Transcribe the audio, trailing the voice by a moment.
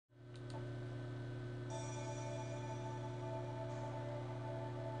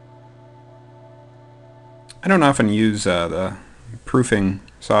I don't often use the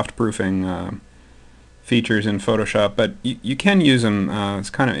soft proofing features in Photoshop, but you can use them. It's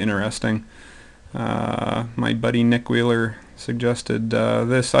kind of interesting. My buddy Nick Wheeler suggested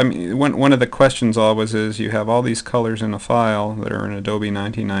this. I mean, one of the questions always is, you have all these colors in a file that are in Adobe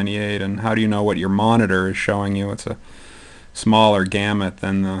 1998, and how do you know what your monitor is showing you? It's a smaller gamut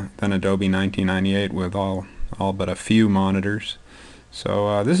than Adobe 1998 with all but a few monitors.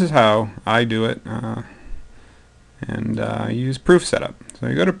 So this is how I do it, and use Proof Setup. So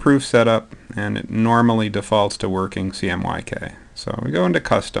you go to Proof Setup, and it normally defaults to working CMYK. So we go into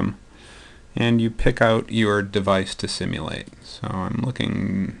Custom, and you pick out your device to simulate. So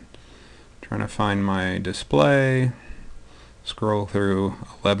I'm trying to find my display, scroll through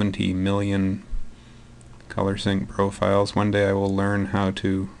 11 million color sync profiles. One day I will learn how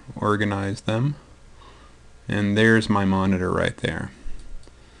to organize them. And there's my monitor right there.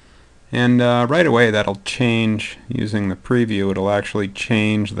 And right away that'll change. Using the preview, it'll actually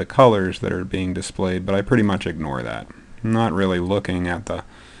change the colors that are being displayed, but I pretty much ignore that. I'm not really looking at the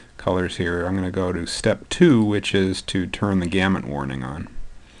colors here. I'm going to go to step 2, which is to turn the gamut warning on.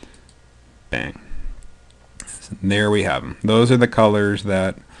 Bang. So there we have them. Those are the colors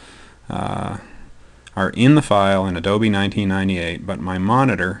that are in the file in Adobe 1998, but my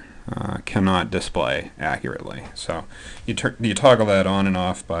monitor cannot display accurately. So you toggle that on and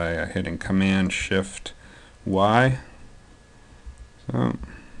off by hitting Command-Shift-Y.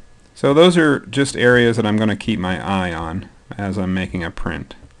 So those are just areas that I'm going to keep my eye on as I'm making a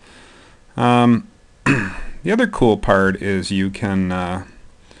print. The other cool part is you can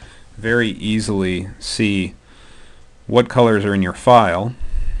very easily see what colors are in your file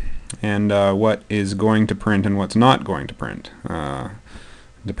and what is going to print and what's not going to print,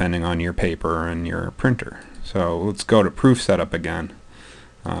 depending on your paper and your printer. So let's go to Proof Setup again.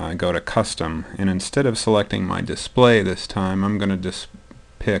 Go to Custom, and instead of selecting my display this time, I'm going to just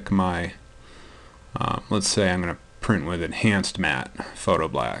pick my, let's say I'm going to print with Enhanced Matte Photo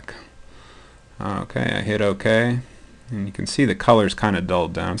Black. Okay, I hit OK, and you can see the colors kind of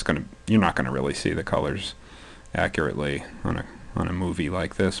dulled down. You're not going to really see the colors accurately on a movie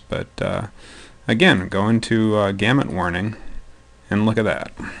like this, but again, go into gamut warning, and look at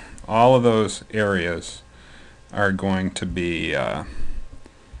that. All of those areas are going to be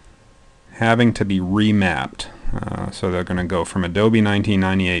having to be remapped. So they're going to go from Adobe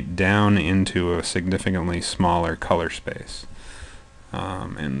 1998 down into a significantly smaller color space.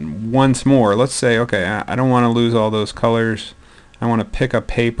 And once more, let's say, okay, I don't want to lose all those colors. I want to pick a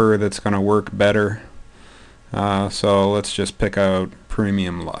paper that's going to work better. So let's just pick out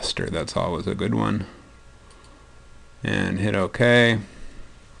Premium Luster. That's always a good one. And hit OK.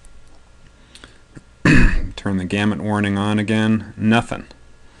 Turn the gamut warning on again. Nothing.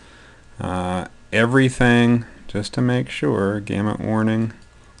 Everything, just to make sure, gamut warning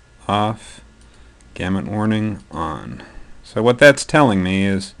off, gamut warning on. So what that's telling me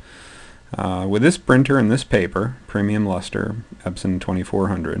is, with this printer and this paper, Premium Luster, Epson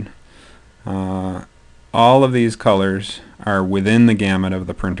 2400, all of these colors are within the gamut of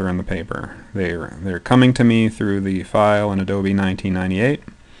the printer and the paper. They're coming to me through the file in Adobe 1998,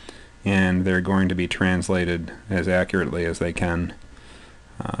 and they're going to be translated as accurately as they can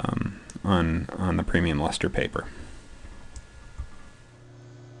on the Premium Luster paper.